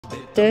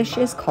dish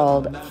is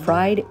called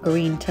fried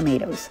green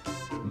tomatoes.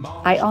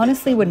 I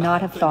honestly would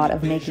not have thought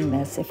of making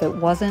this if it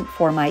wasn't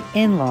for my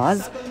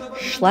in-laws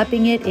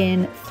schlepping it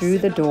in through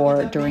the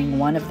door during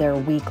one of their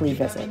weekly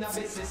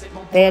visits.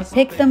 They had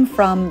picked them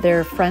from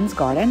their friend's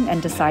garden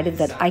and decided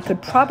that I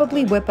could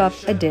probably whip up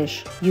a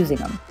dish using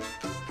them.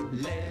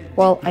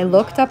 Well, I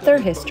looked up their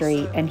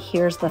history, and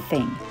here's the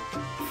thing.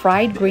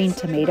 Fried green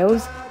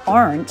tomatoes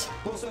aren't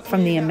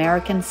from the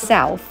American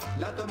South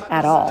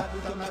at all.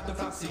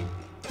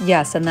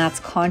 Yes, and that's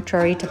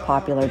contrary to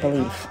popular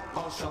belief.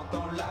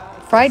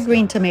 Fried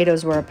green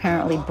tomatoes were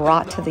apparently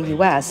brought to the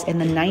US in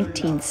the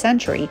 19th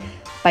century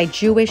by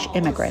Jewish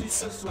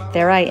immigrants.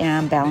 There I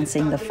am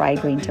balancing the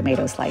fried green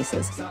tomato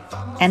slices.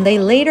 And they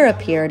later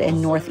appeared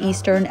in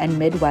Northeastern and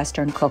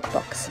Midwestern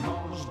cookbooks.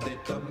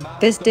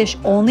 This dish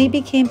only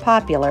became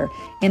popular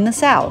in the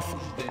South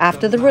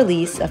after the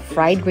release of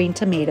fried green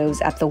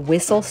tomatoes at the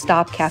Whistle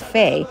Stop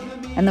Cafe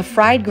and the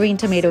Fried Green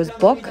Tomatoes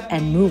book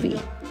and movie.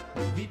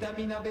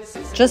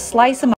 Just slice them